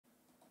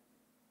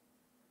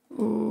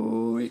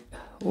Ooh, it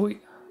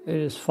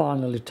is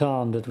finally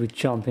time that we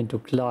jump into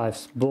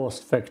Clive's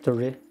Boarst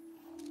factory.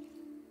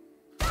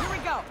 Here we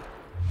go!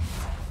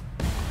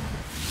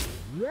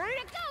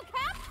 Ready to go,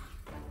 Cap!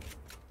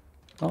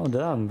 Oh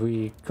damn,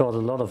 we got a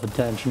lot of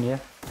attention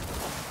here.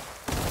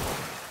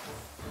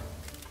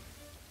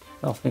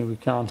 Nothing we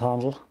can't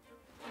handle.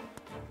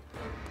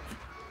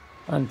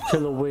 And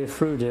kill a way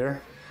through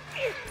there.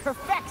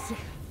 Perfection!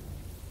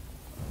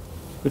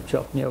 Good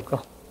job,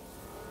 Nyoka.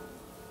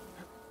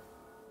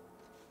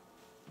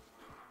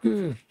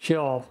 Good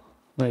job.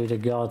 Maybe the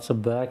guards are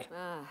back.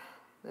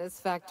 This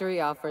factory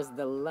offers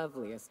the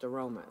loveliest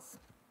aromas.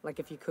 Like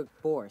if you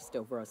cooked borscht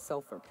over a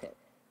sulfur pit.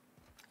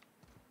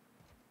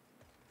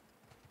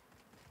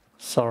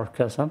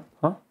 Sarcasm,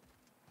 huh?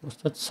 Was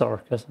that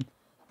sarcasm?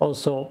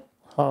 Also,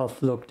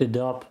 half looked it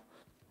up,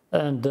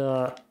 and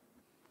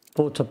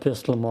water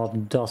pistol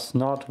mod does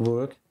not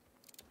work.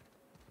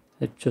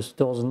 It just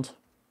doesn't.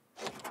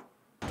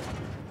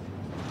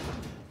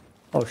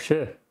 Oh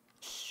shit.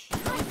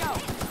 Here we go!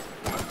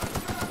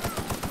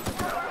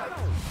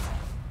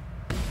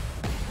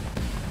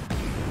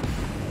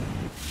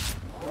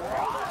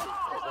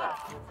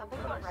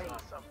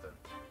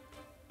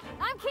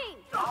 I'm keen!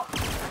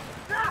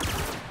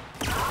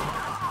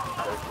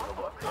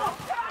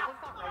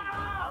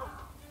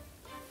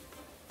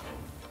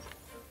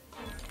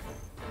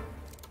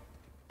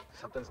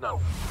 Something's not.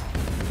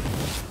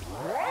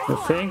 You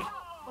think?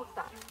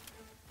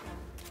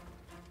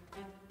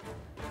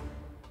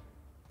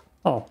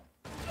 Oh.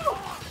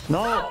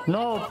 No,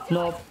 no,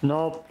 nope,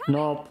 nope,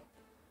 nope.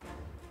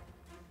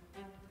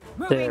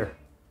 There.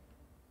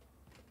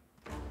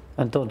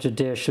 And don't you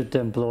dare shoot the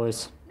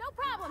employees. No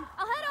problem,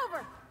 I'll head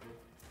over!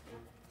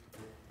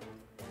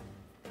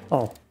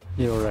 Oh,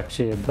 you're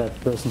actually a bad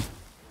person.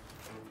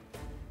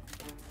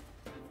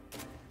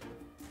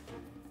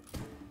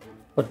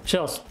 But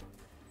just...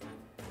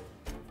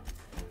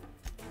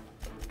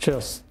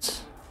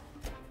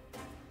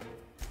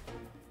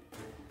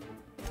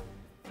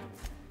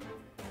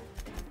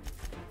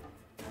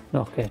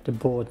 Okay, the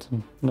board,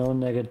 no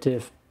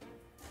negative.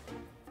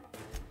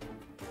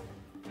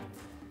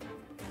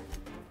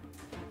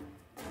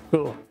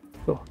 Go,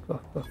 go, go,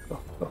 go, go,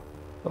 go,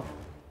 go,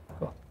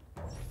 go.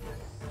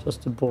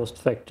 Just the Boarst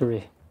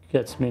factory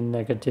gets me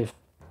negative.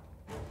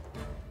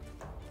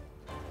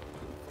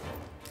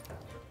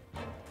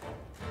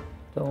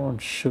 Don't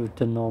shoot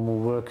the normal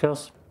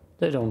workers.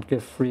 They don't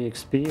give free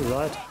XP,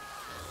 right?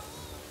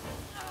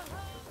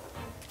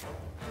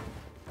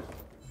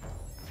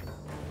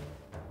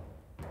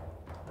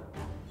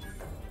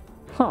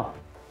 Huh,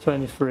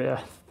 23,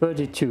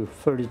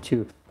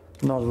 32.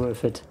 Not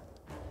worth it.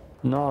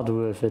 Not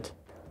worth it.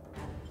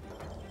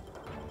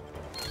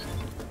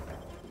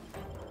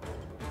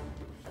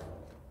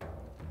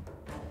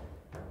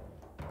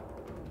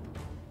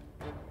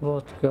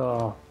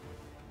 Vodka.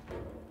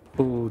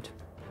 Food.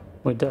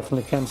 We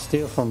definitely can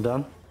steal from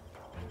them.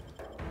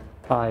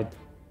 I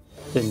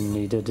didn't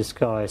need a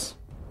disguise.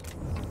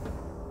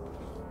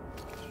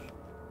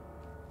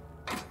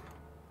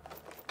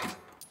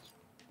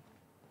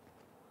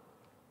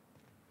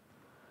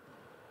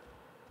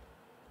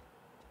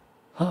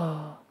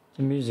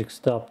 The music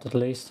stopped at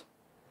least.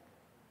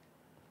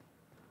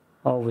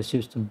 I always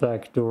use the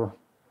back door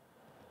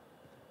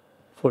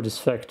for this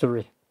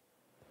factory.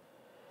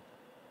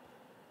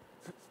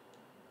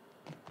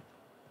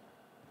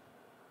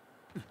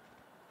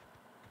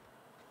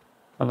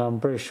 And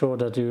I'm pretty sure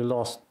that you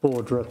lost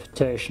board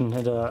reputation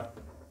in the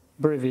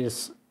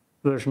previous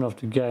version of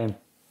the game.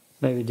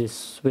 Maybe they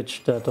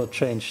switched that or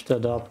changed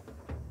that up.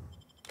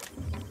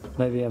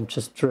 Maybe I'm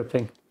just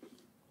tripping.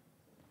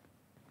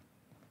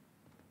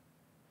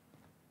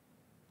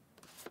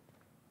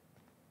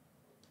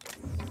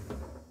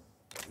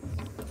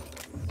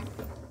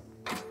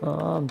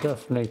 I'm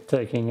definitely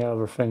taking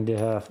everything they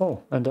have.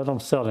 Oh, and then I'm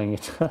selling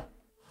it.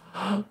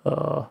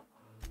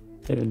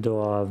 Even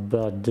though I have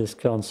bad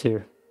discounts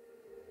here.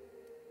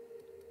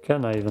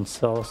 Can I even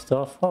sell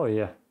stuff? Oh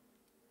yeah.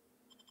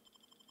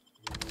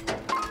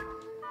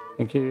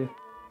 Thank you.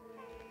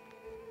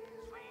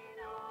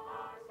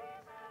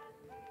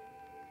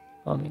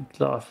 I mean,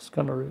 Clive is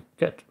gonna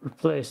get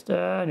replaced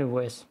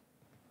anyways.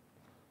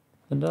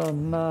 It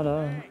doesn't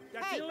matter.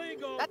 Hey,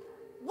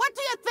 what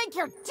do you think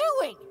you're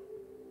doing?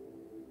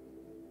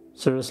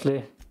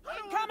 Seriously?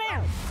 Come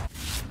here!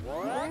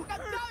 We're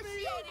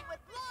negotiating with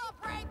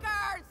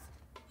lawbreakers!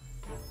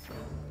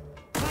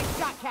 Nice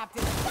shot,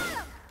 Captain!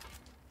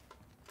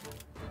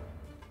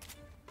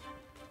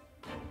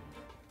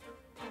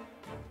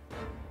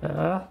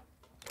 Got him!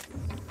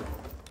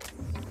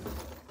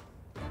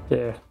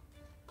 There.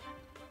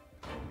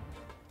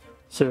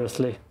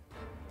 Seriously.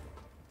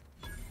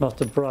 Not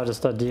the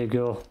brightest idea,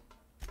 girl.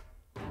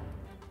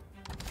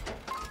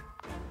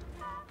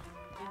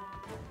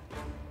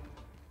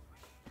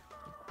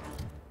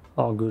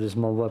 How good is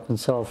my weapon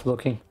self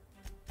looking?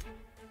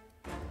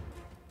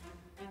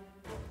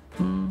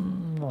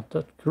 Not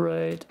that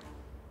great.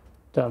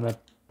 Damn it.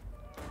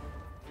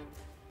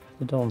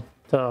 We don't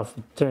have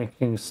a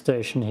drinking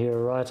station here,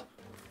 right?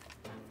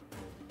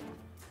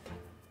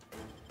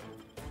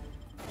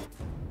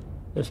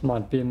 This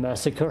might be a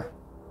massacre.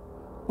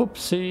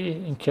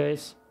 Whoopsie, in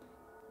case.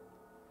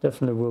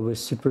 Definitely will be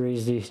super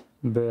easy.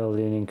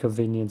 Barely an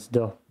inconvenience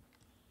though.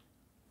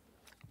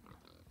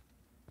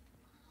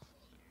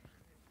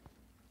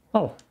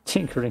 Oh,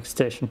 tinkering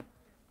station.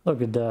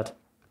 Look at that.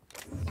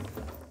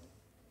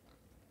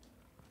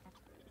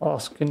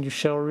 Ask and you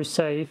shall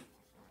receive.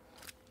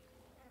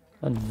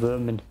 And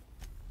vermin.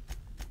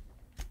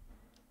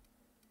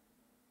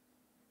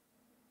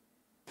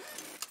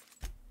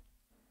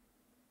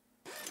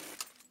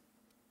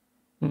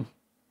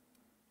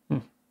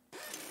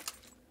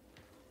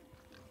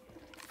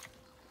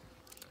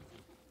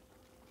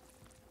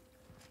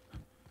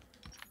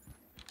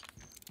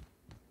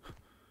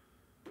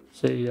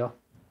 See ya.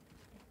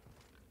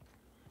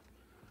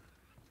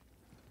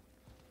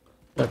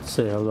 Let's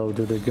say hello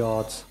to the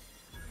gods.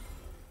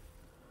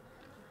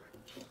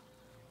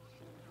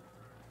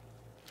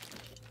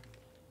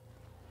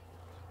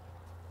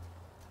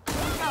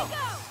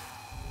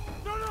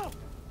 No,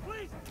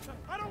 please!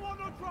 I don't want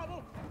no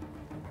trouble!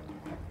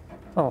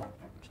 Oh,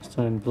 just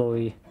an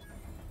employee.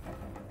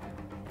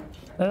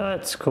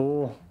 That's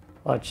cool.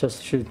 I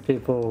just shoot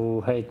people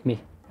who hate me.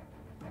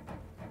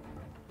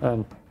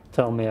 And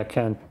tell me I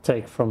can't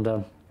take from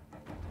them.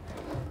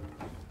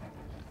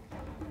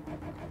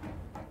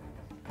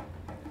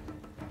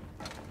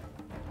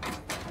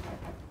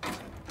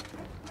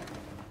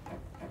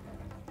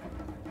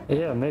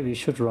 Yeah, maybe you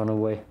should run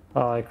away.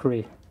 I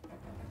agree.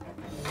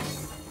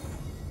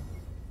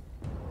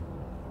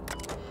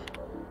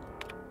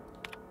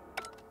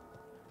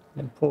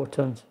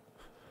 Important.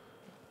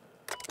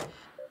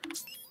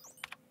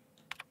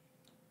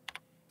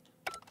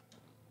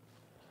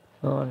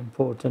 Not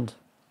important.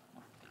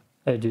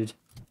 Hey dude.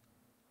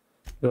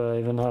 Do I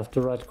even have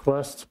the right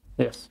quest?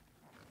 Yes.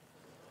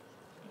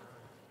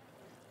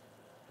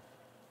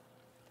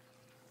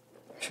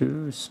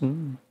 Choose.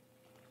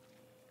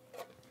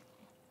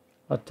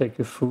 I'll take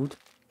your food.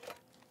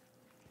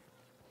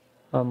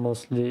 I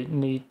mostly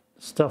need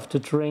stuff to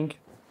drink.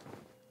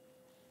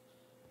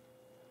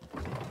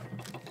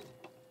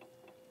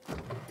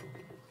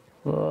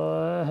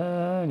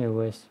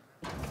 Anyways.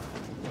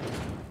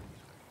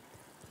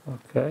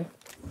 Okay.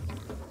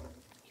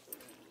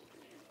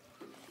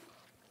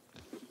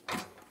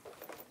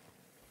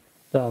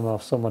 Damn, I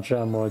have so much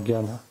ammo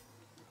again.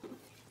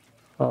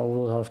 I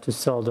will have to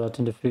sell that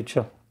in the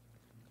future.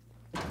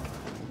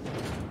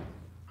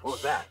 What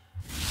was that?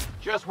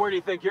 Just where do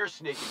you think you're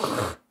sneaking?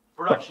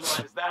 Production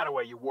line is that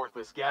away, you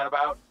worthless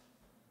gadabout?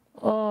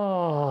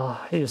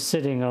 Oh, he's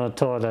sitting on a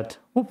toilet.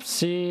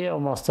 Oopsie, I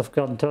must have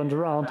gotten turned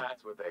around.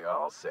 That's what they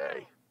all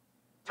say.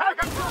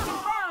 Target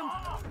confirmed!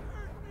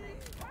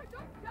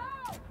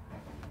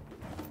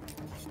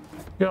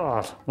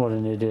 God, what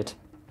an idiot.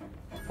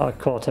 I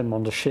caught him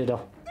on the shitter.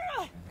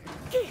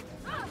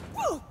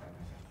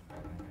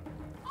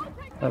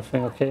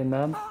 Everything okay,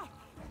 ma'am?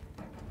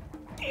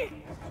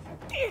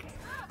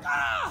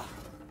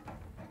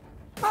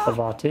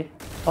 Pavati?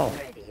 Oh.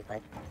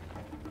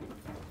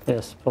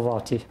 Yes,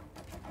 Pavati.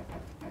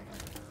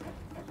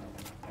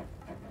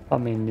 I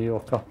mean New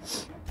Yorker.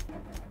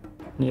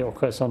 New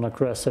Yorker is on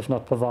aggressive,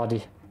 not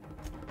Pavati.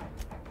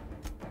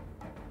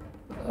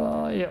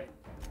 Yeah.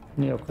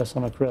 New Yorker is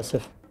on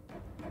aggressive.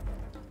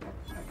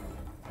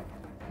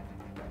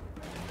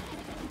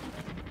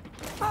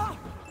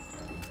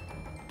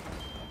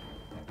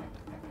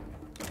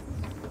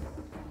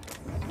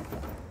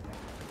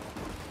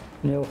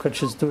 New Yorker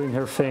just doing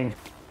her thing.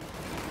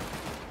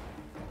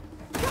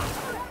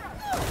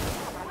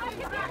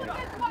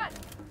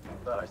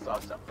 Thought I saw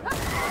something.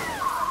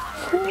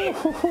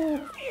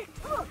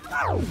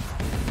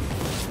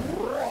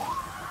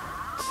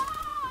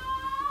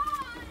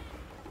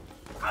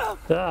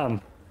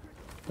 Damn.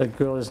 That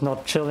girl is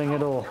not chilling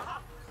at all.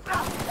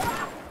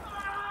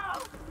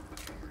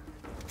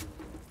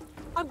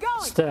 I'm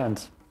going.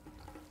 Stand.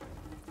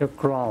 Your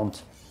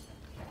ground.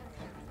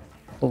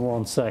 For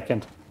 1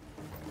 second.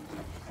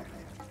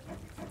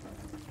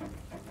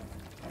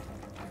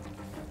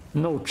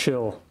 No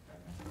chill.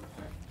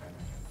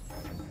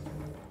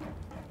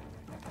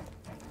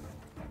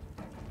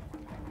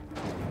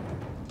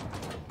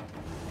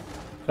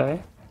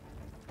 Okay.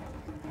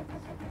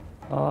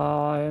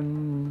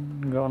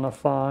 I'm gonna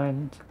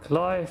find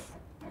Clive.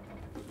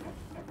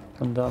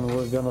 And then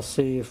we're gonna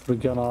see if we're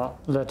gonna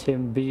let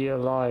him be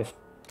alive.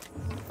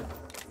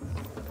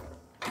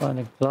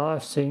 Finding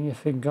Clive, seeing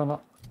if he's gonna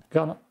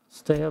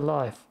stay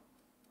alive.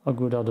 How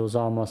good are those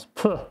armors?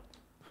 Puh.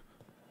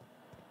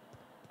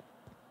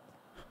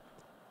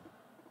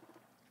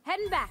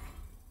 Heading back.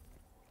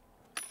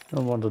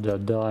 No wonder they're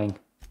dying.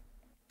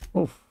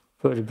 Oof,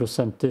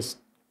 30% this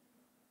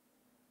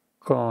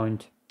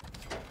kind.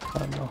 I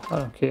don't know, I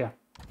don't care.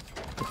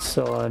 It's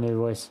so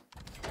anyways.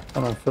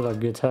 I don't feel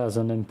like it has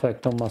an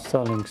impact on my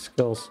selling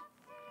skills.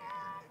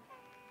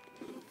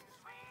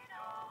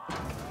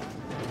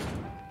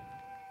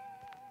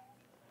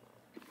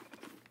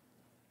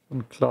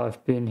 And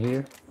Clive being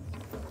here.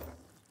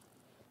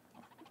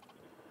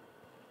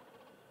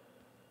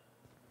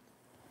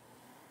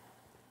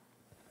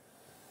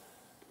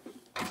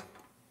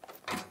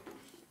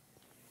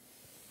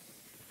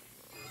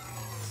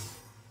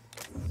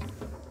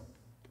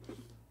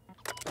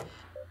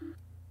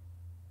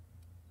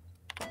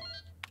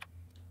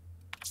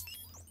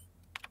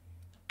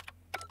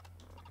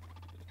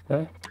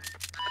 Okay.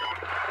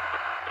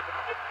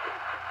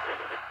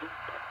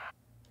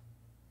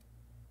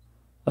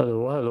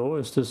 Hello, hello,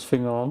 is this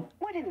thing on?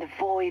 What in the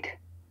void?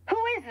 Who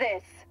is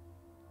this?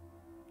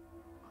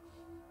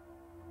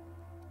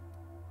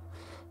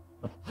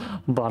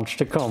 Bunch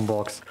the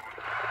combox.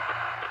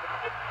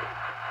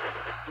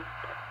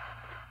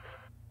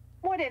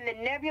 What in the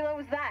nebula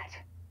was that?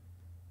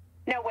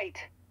 No, wait.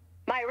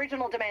 My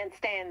original demand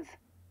stands.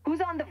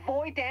 Who's on the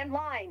void damn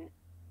line?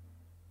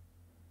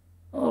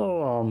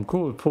 Oh,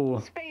 cool, Pooh.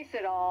 Space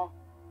it all.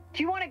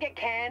 Do you want to get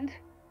canned?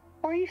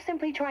 Or are you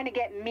simply trying to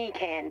get me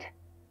canned?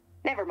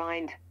 Never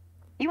mind.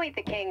 You ain't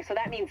the king, so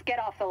that means get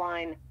off the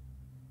line.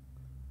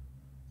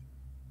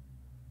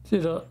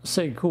 Did I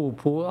say cool,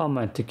 Pooh? I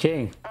meant the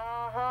king.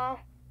 Uh-huh.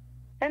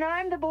 And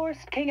I'm the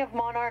Boarst King of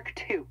Monarch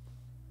too.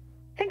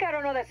 Think I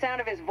don't know the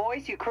sound of his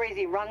voice, you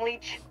crazy rung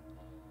leech?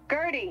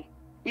 Gertie,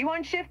 you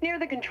on shift near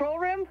the control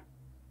room?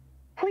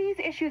 Please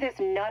issue this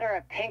nutter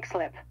a pink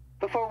slip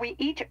before we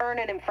each earn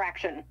an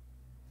infraction.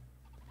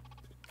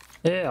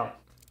 Yeah.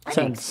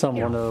 Send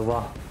someone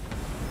over.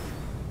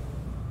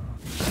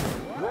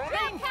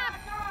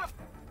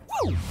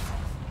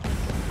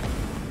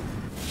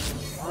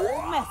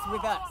 Don't mess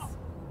with us.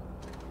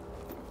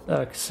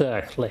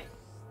 Exactly.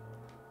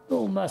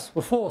 Don't mess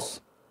with us.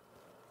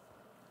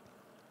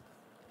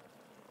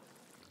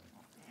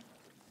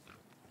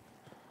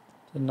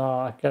 So now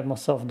I get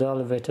myself the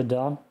elevator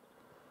down.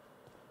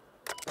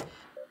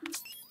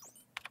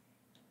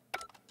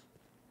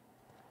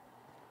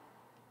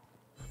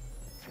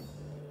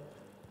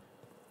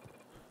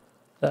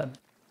 Then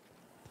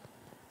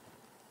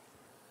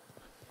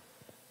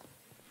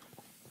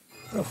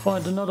I'll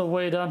find another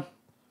way then.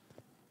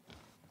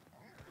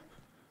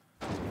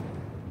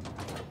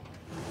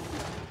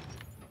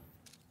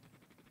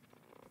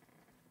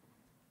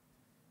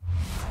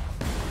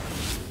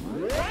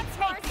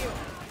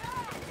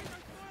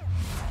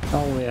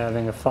 Now we're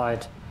having a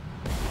fight.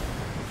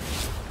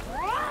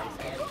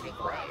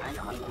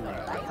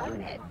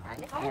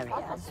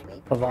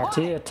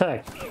 Pavati,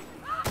 attack.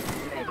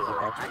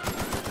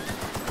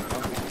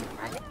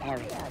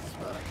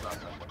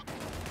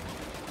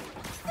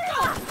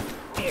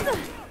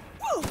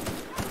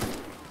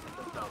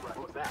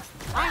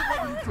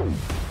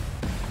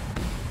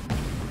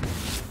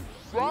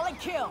 Roll and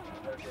kill.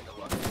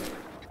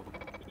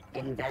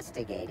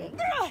 Investigating.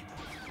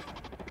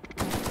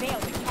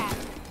 Nailed it, cat.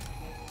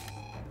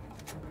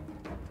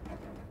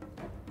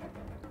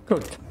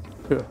 Good.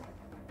 Good.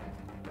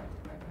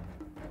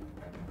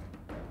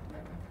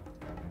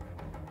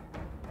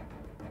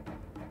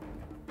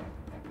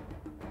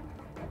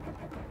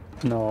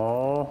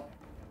 No.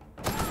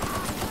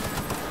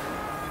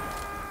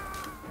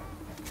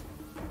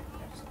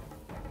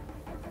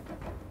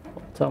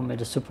 Tell me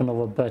the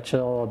supernova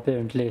battle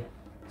apparently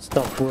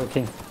stopped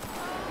working.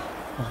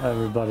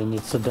 Everybody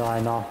needs to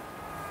die now.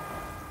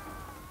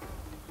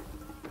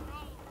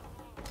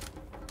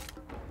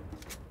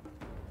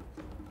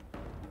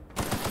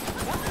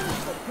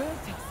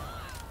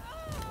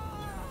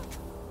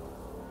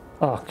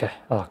 Okay,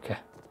 okay.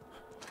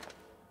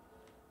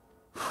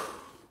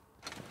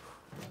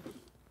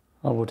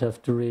 I would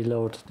have to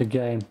reload the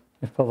game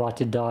if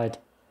Pavati died.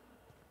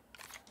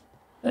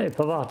 Hey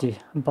Pavati,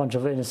 a bunch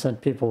of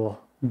innocent people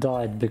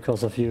died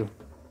because of you.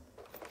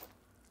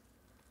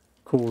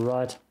 Cool,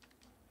 right?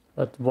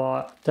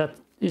 That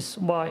is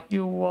why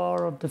you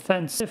are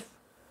defensive.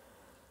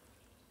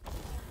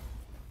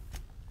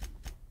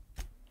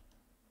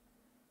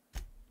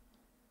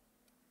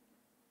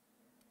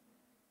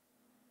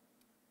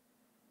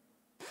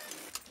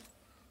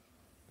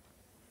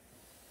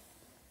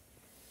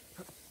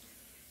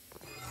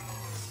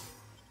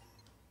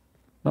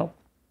 Nope.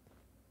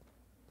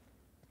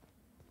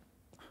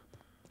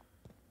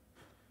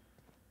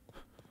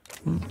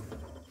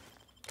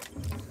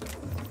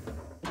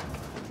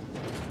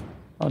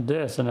 Oh,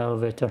 there's an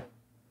elevator.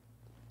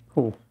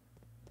 Cool.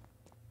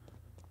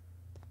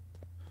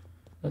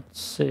 Let's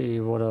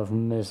see what I've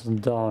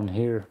missed down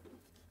here.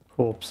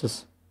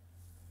 Corpses.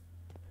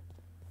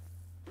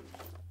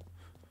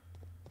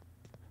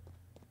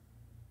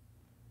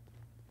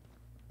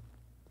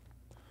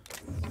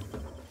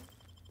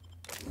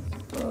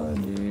 I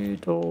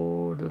need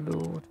all the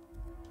loot.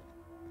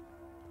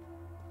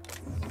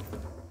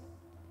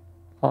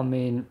 I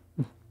mean,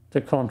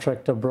 the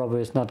contractor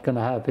probably is not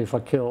gonna happy if I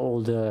kill all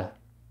the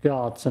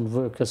guards and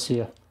workers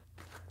here.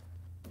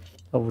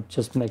 That would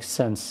just make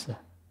sense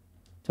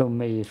to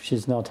me if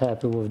she's not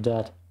happy with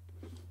that.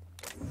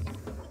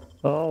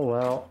 Oh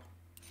well,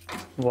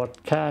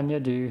 what can you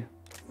do?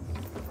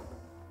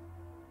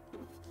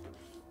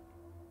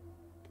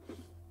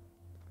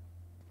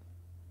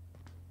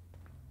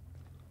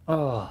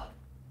 Oh,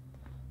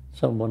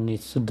 someone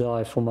needs to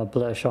die for my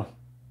pleasure.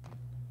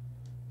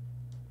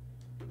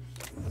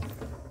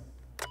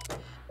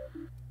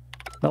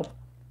 Nope.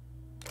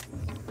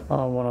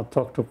 I want to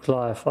talk to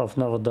Clive. I've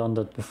never done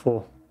that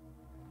before.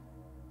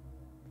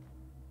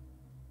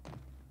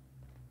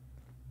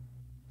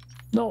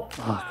 No!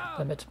 Ah,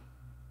 damn it.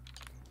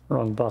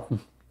 Wrong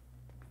button.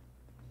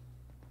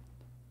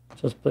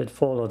 just played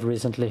Fallout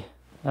recently,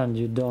 and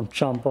you don't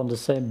jump on the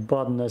same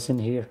button as in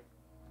here.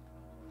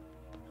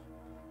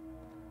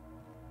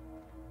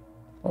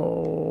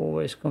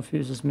 Always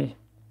confuses me.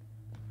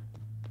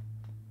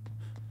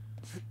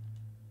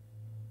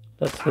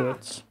 That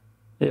hurts.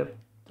 Yep,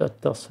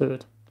 that does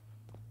hurt.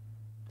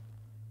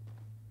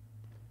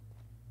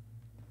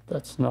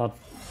 That's not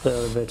the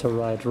elevator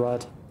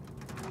right?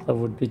 That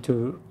would be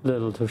too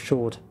little, too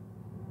short.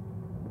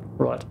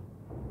 Right.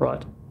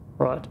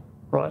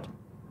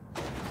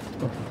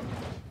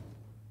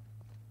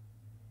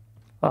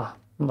 Ah,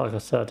 like I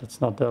said,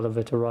 it's not the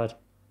elevator right.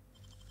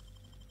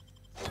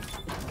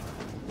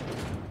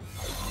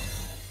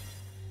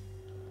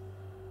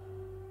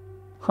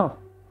 Huh.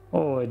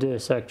 Oh, it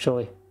is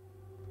actually.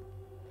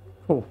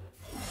 Oh.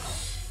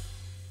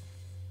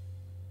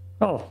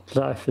 Oh,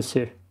 Life is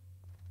here.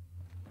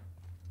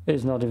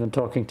 He's not even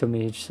talking to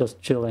me, he's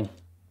just chilling.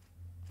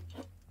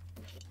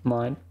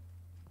 Mine.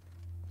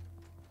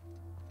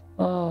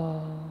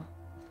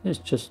 He's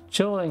just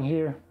chilling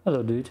here.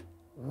 Hello, dude.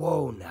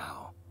 Whoa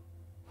now.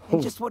 And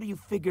just what do you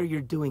figure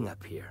you're doing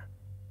up here?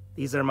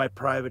 These are my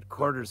private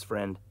quarters,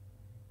 friend.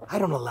 I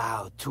don't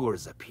allow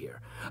tours up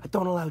here. I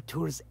don't allow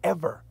tours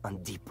ever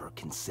on deeper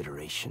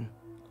consideration.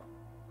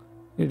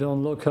 You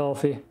don't look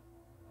healthy.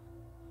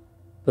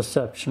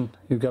 Perception.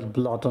 You got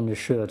blood on your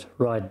shirt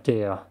right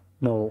there.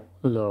 No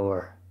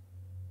lower.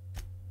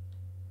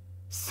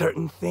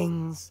 Certain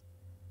things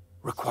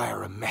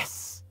require a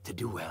mess to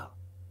do well.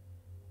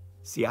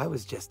 See, I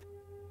was just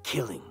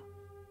killing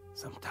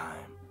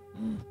sometime.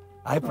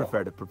 I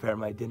prefer to prepare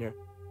my dinner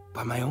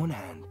by my own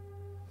hand.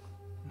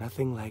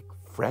 Nothing like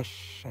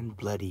fresh and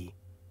bloody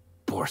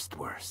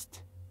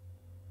Boarst.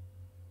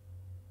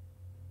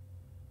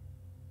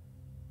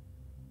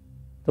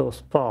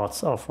 Those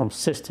parts are from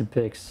Cysty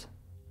Pigs.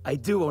 I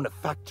do own a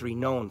factory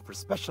known for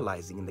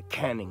specializing in the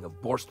canning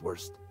of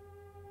Boarst.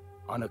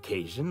 On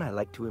occasion, I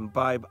like to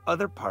imbibe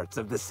other parts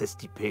of the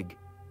Cysty Pig.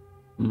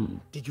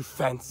 Did you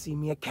fancy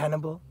me a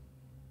cannibal?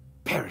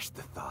 Perish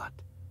the thought.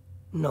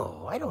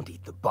 No, I don't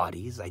eat the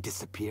bodies, I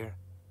disappear.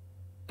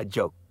 A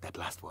joke that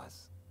last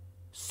was.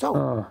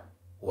 So,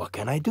 what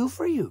can I do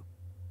for you?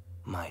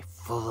 My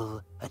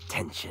full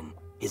attention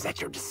is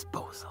at your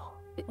disposal.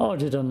 Oh,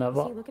 did I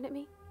never? Is he looking at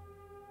me?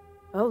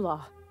 Oh,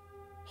 law.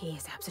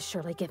 His abs is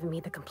surely giving me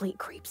the complete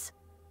creeps.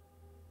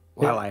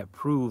 While I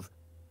approve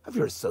of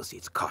your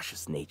associate's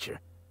cautious nature,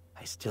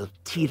 I still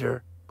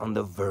teeter on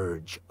the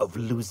verge of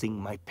losing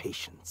my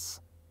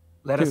patience.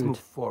 Let us move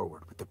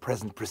forward with the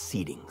present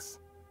proceedings.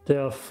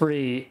 There are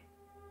 3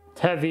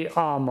 heavy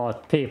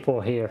armored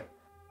people here.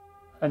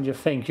 And you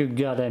think you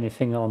got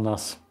anything on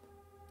us?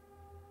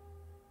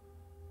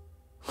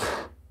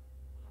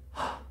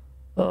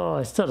 Oh,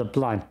 is that a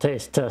blind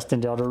taste test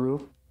in the other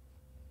room?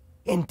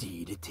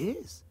 Indeed it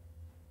is.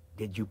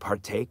 Did you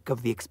partake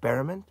of the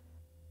experiment?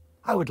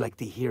 I would like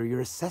to hear your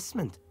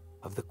assessment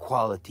of the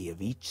quality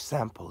of each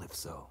sample, if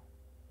so.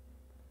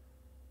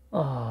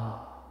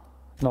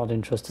 Not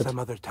interested. Some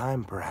other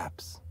time,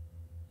 perhaps.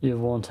 You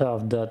won't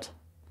have that.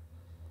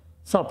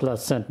 Sublet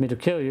sent me to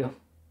kill you.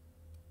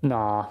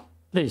 Nah,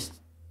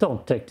 please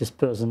don't take this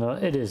personal.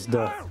 It is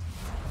the...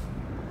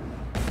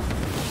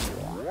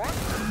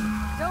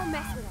 Don't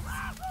mess with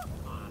us.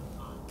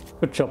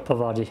 Good job,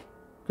 Pavadi.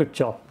 Good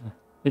job.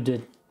 You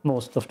did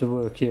most of the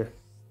work here.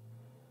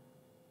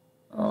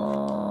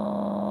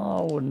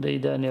 I wouldn't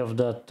eat any of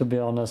that, to be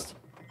honest.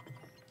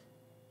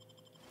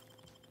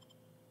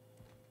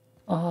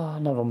 I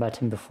never met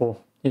him before.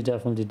 He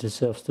definitely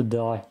deserves to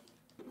die.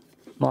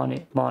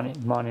 Money.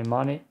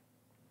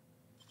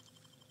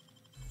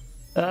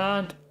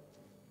 And...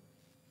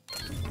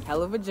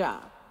 Hell of a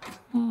job.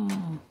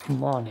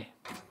 money.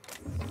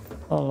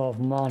 I love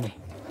money.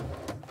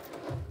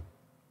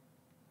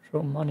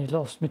 So money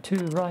loves me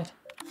too, right?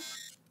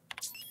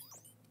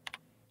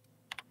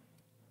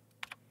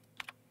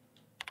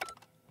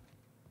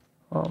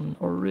 I'm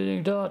not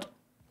reading that.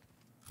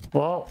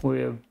 Well,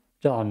 we're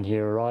done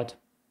here, right?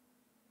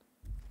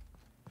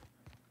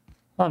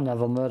 I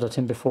never murdered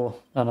him before,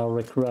 and I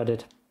regret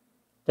it.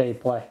 They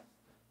play.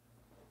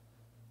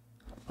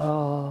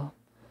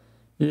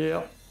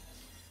 Yeah.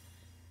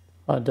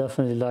 I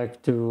definitely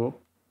like to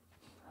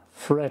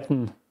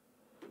threaten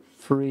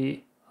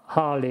 3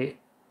 highly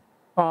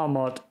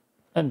armored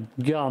and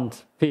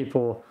gunned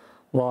people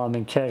while I'm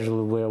in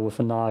casual wear with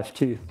a knife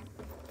too.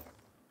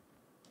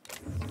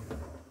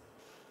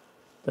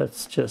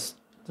 That's just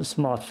the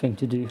smart thing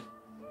to do.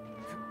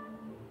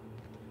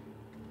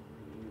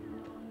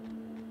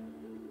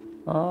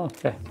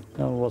 Okay,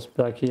 now what's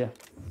back here?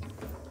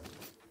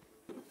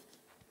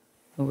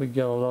 And we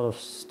got a lot of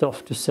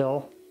stuff to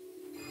sell.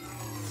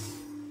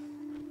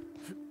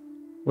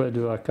 Where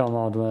do I come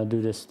out when I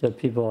do this? There are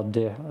people out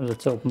there.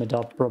 Let's open it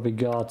up, probably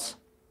guards.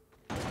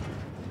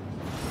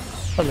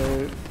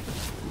 Hello.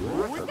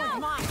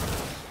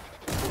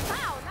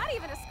 Wow, not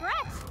even a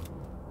scratch.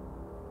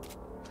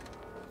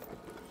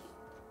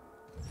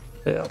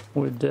 Yeah,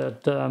 with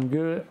that I'm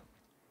good.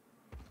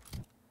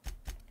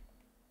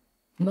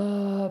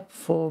 Map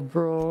for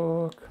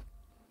Brook.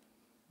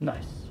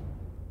 Nice.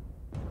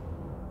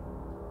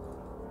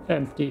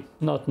 Empty,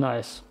 not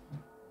nice.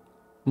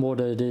 More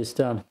than it is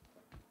then.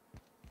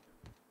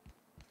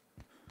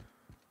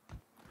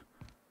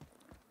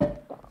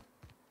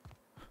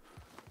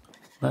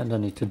 And I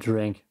need to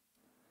drink.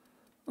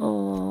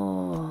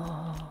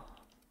 Oh,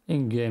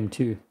 in game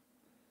 2.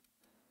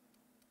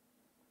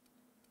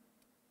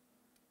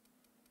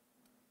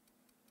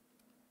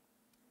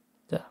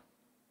 Yeah.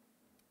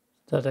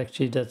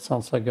 That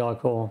sounds like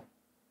alcohol.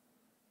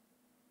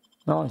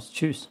 No, it's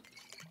juice.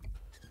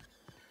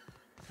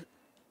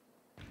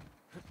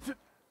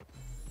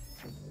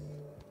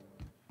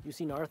 You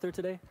seen Arthur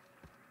today?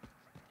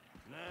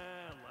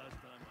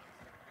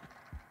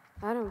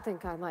 I don't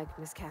think I like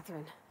Miss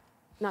Catherine.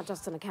 Not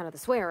just on account of the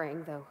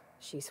swearing, though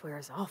she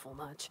swears awful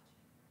much.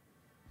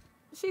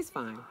 She's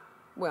fine.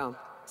 Well,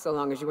 so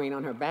long as you ain't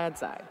on her bad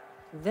side.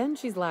 Then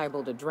she's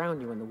liable to drown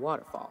you in the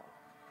waterfall.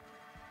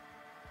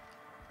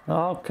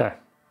 Okay,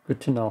 good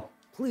to know.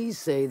 Please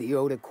say the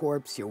Yoda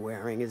corpse you're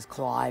wearing is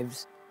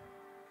Clive's.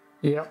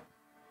 Yep.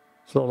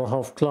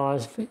 Slaughterhouse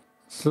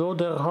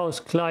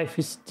Clive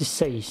is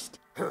deceased.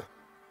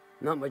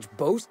 Not much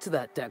boast to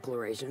that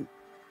declaration.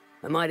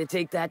 Am I to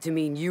take that to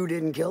mean you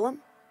didn't kill him?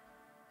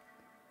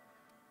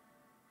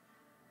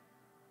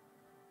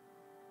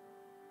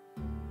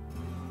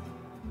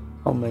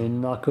 How many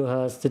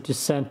knuckleheads did you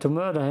send to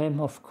murder him?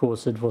 Of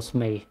course it was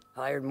me.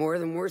 Hired more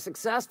than were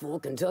successful,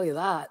 can tell you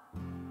that.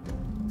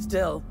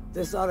 Still,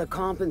 this ought to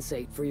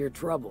compensate for your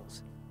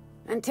troubles.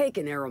 And take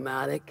an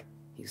aromatic.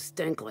 You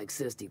stink like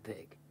Sisty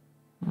Pig.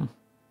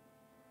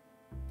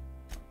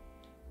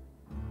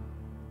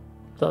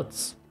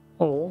 That's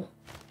all.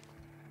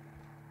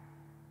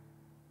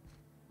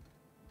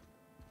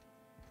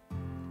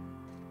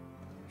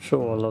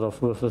 Sure, a lot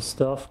of worthless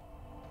stuff.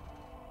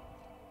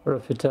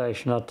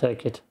 Reputation, I'll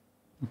take it.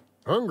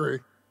 Hungry?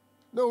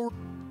 No.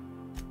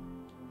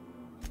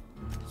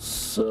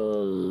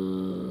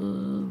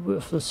 So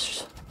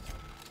worthless.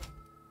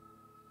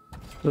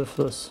 I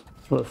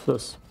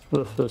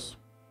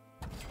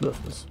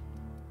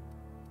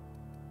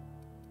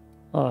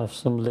have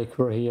some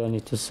liquor here I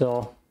need to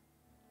sell.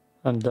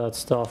 And that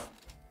stuff.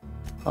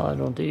 I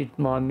don't eat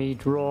my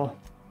meat raw.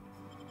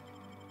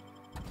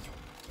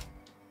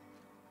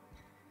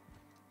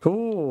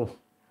 Cool.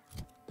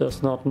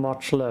 There's not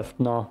much left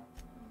now.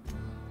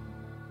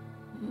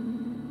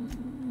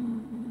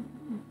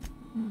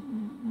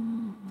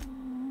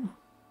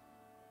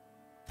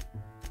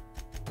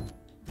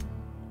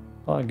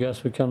 I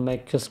guess we can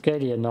make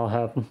Cascadia now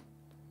happen.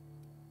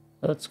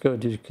 Let's go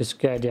to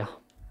Cascadia.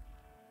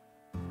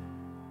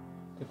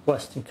 The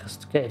quest in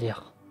Cascadia.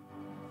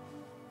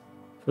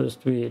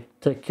 First we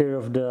take care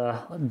of the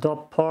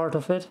dub part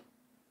of it.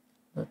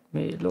 Let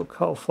me look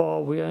how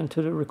far we are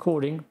into the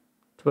recording.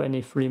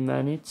 23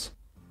 minutes.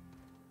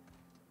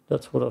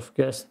 That's what I've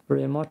guessed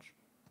pretty much.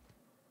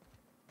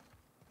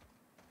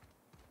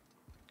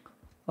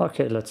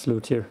 Okay, let's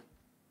loot here.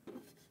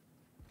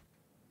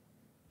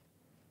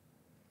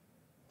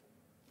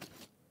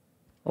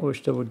 I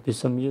wish there would be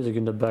some music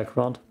in the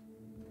background.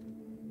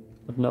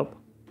 But nope.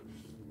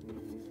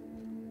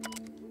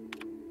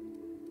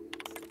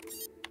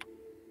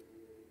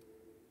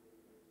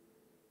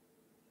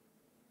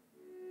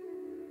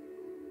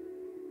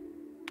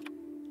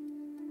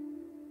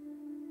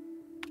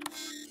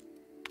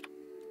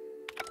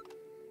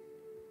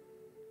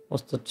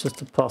 Was that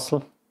just a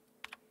puzzle?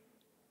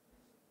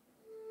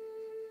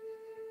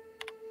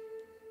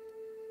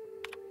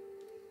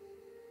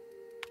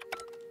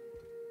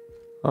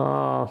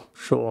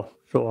 Sure,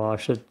 I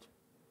should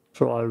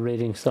try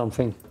reading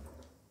something.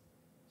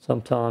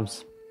 Sometime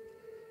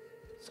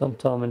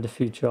in the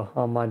future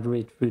I might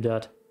read through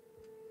that.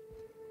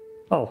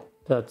 Oh,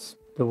 that's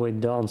the way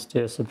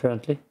downstairs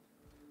apparently.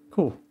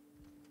 Cool.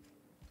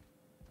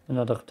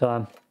 Another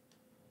time.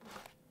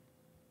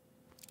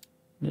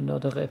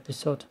 Another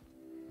episode.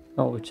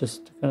 Oh, we're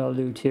just gonna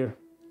loot here.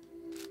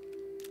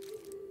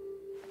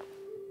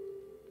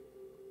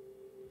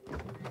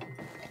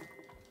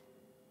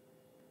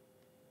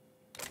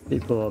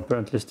 People are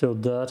apparently still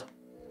dead.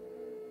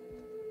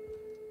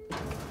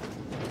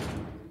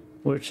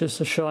 Which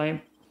is a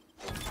shame.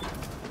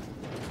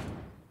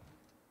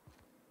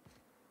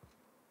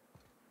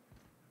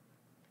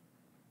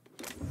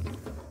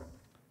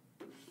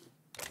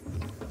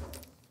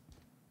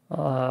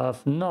 I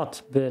have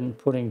not been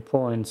putting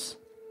points.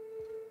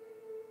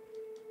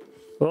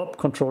 Oh,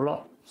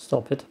 controller,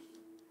 stop it.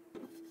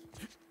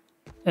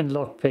 In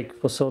lockpick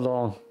for so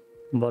long,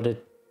 but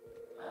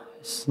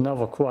it's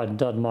never quite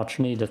that much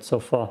needed so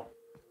far.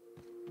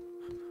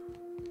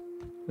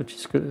 Which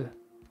is good.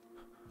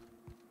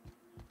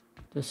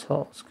 This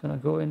house, can I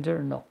go in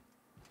there? No.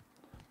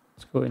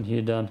 Let's go in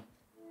here then.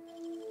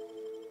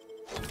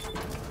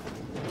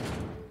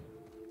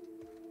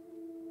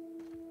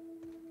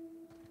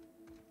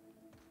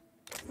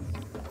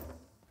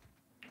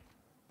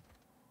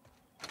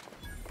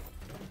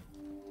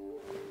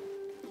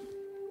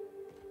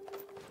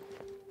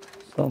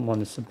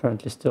 Someone is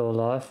apparently still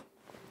alive.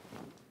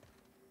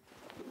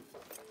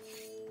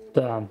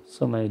 Damn,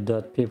 so many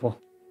dead people.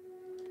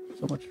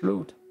 So much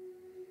loot.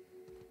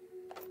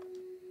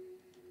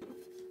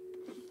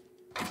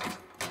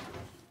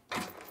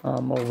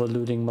 I'm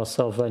overlooting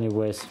myself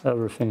anyways.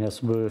 Everything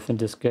has worth in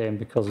this game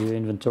because your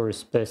inventory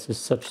space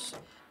is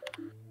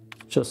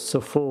just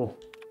so full.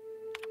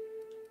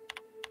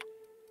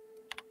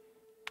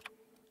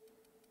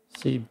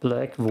 See,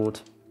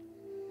 Blackwood.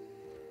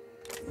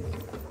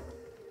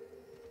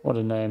 What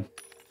a name.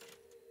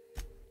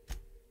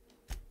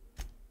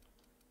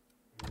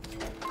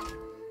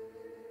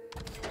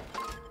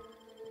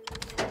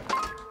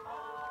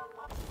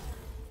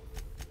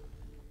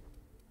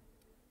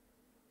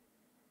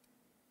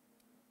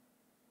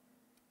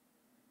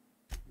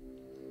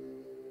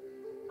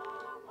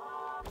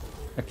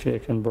 Actually, I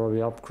can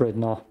probably upgrade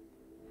now.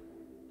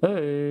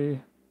 Hey!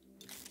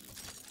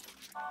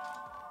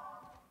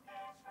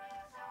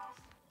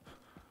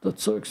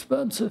 That's so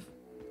expensive.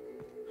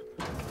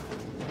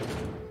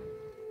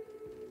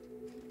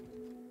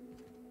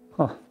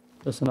 Huh,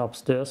 there's an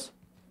upstairs.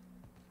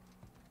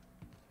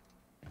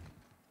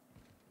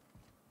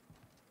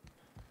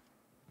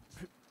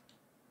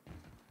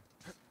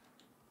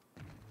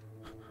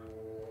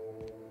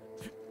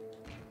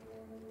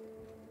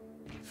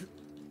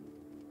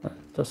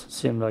 Doesn't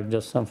seem like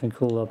there's something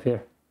cool up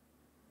here.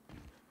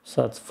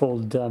 Besides full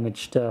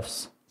damage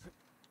deaths.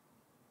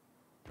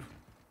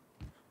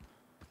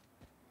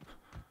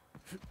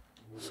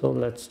 So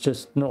let's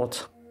just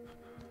not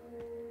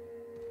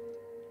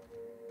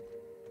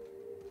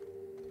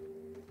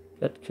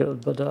get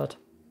killed by that.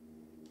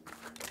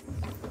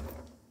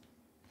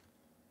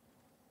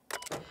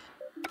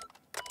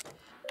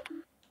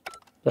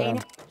 Damn,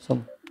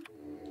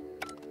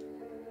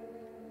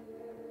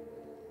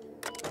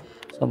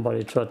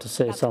 somebody tried to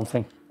say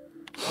something.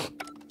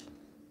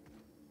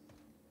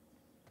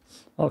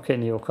 Okay,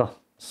 Nyoka,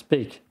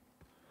 speak.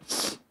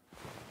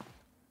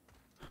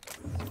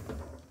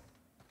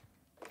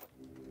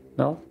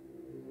 No?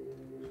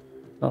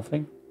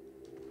 Nothing?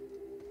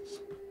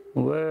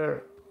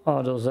 Where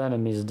are those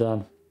enemies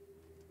then?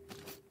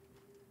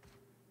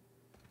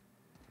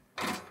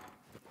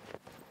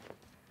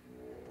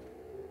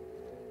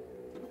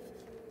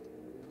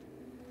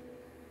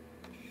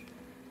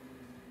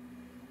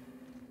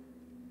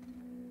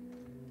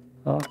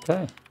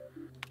 Okay.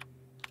 Oh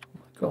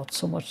my god,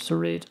 so much to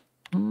read.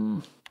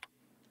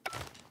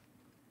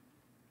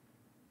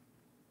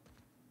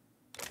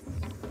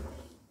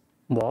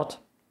 What?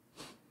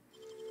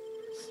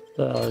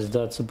 The hell is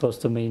that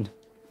supposed to mean?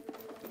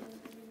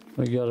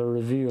 We got a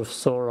review of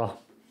Sora.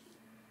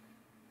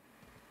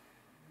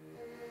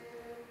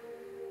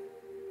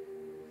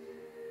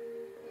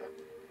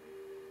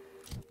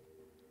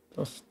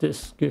 Does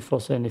this give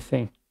us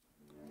anything?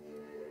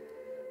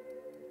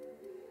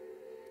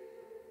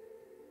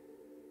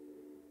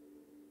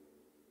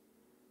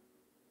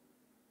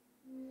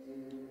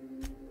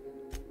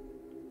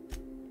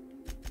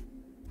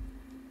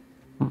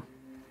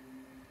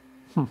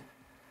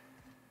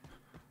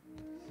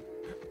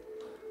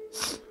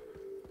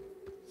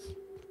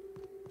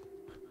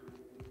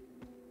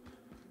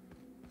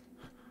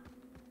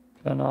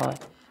 Can I?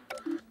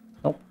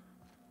 Nope.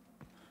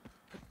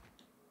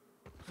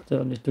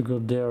 Still need to go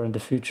there in the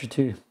future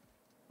too.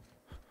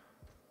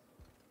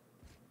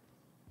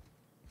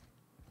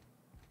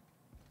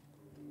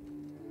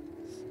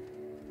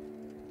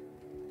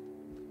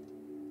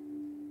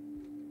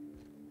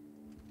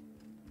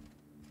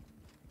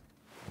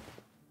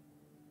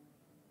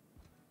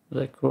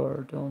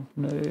 Liquor, don't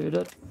need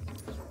it.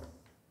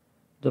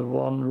 The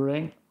one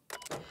ring.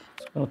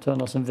 It's gonna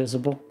turn us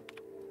invisible.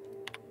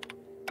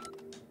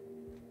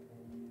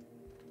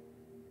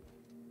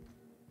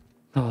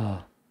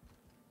 Ah.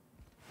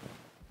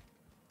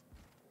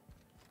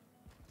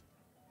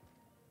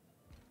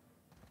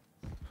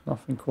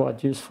 Nothing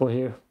quite useful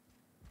here.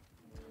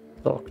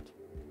 Locked.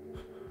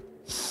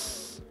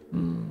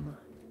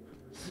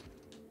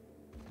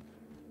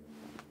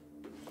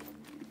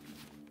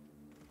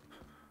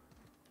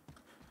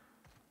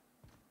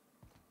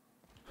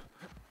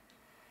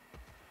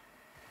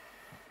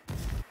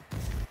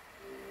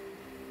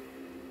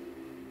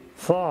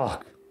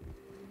 Fuck!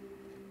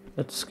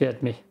 That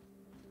scared me.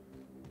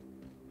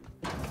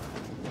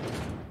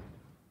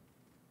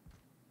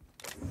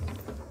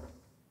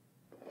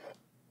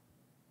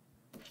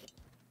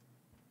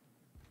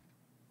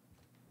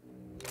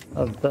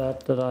 A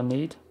bat that I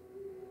need.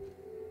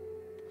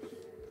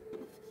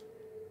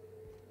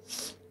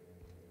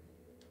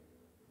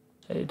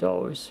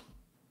 $8.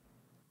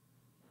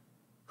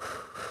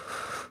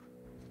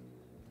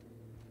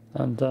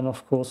 And then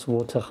of course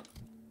water.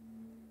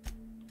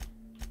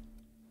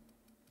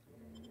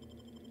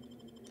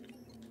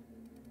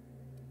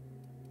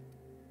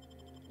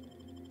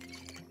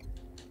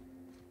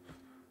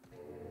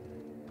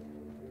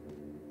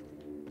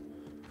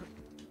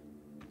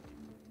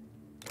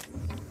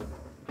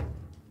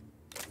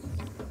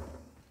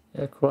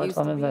 Yeah, quite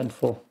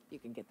uneventful. You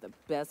can get the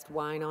best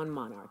wine on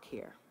Monarch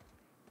here.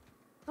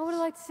 I would have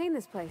liked to see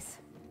this place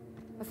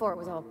before it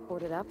was all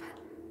boarded up.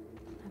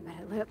 I bet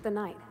it lit up the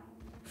night.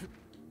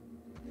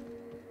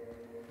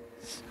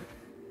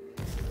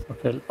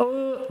 Okay,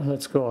 oh,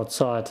 let's go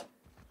outside.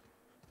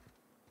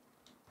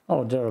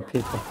 Oh, there are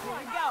people.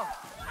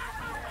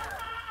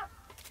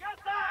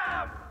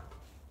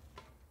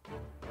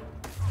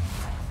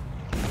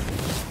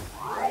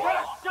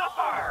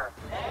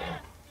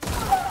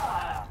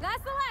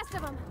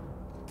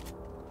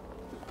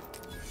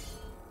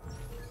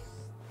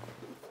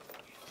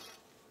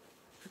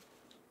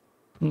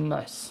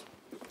 Nice.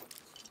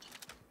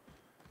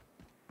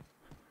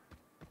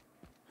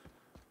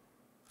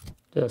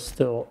 There's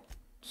still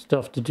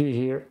stuff to do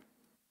here.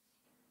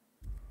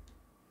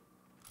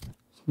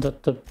 Isn't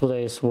that the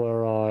place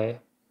where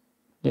I...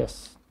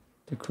 Yes,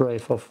 the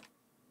grave of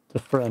the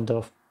friend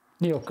of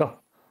Nyoka.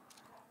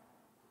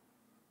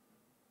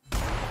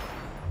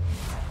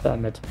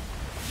 Damn it.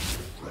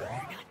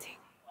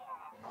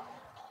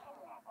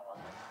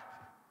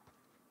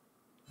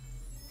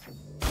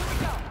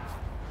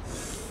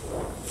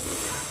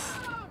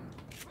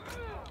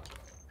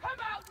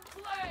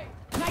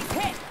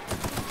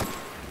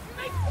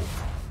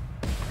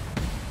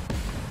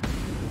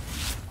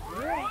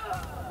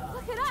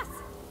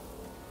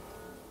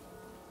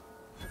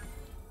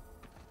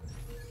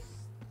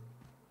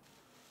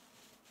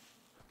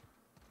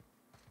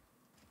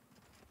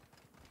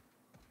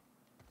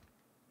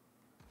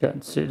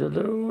 Can't see the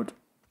loot.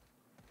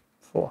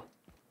 4.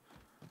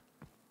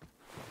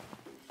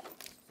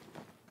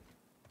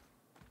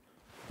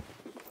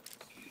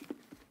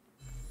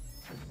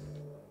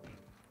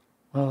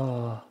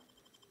 Ah,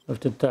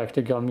 with the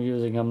tactic I'm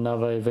using, I'm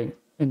never even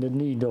in the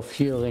need of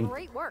healing.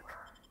 Great work.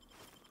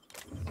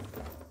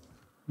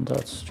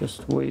 That's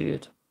just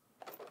weird.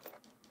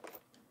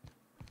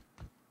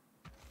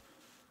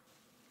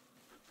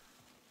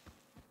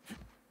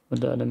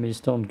 But the enemies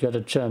don't get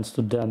a chance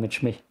to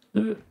damage me.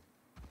 Ugh.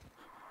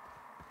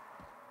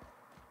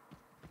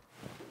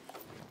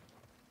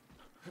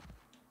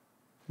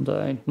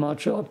 There ain't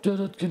much up there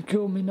that can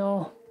kill me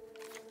now.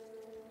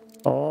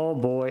 Oh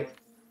boy.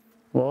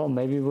 Well,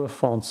 maybe we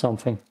found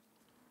something.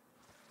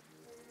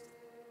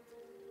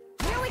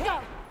 Here we go.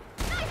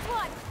 Nice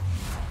one.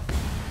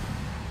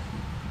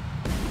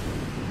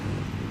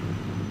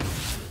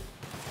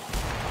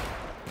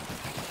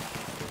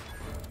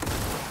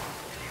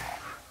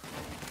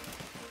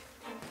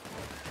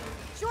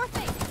 Sure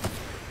thing.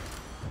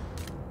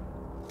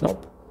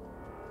 Nope.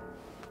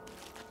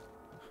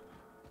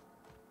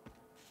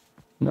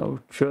 No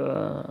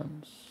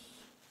chance.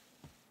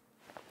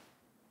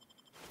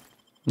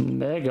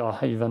 Mega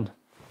even.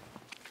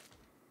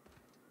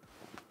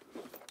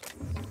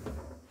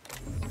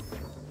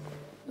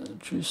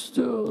 And she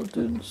still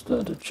didn't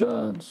stand a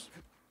chance.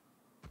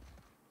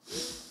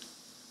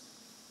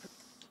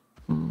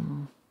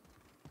 Feel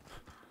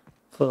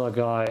like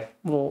I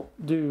will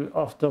do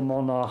after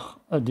Monarch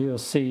a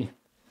DLC,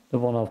 the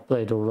one I've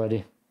played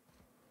already.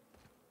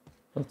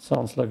 That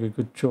sounds like a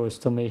good choice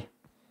to me.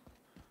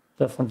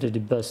 Definitely the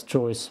best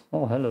choice.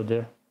 Oh, hello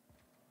there.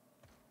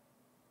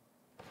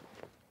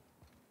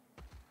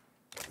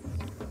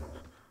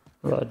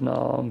 Right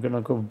now I'm gonna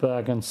go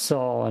back and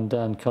saw and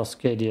then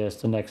Cascadia is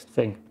the next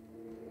thing.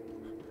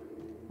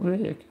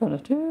 We're gonna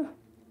do?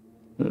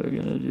 We're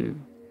gonna do.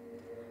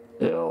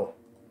 Yo.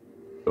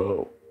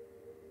 Oh.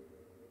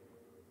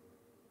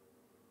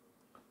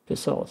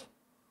 Peace out.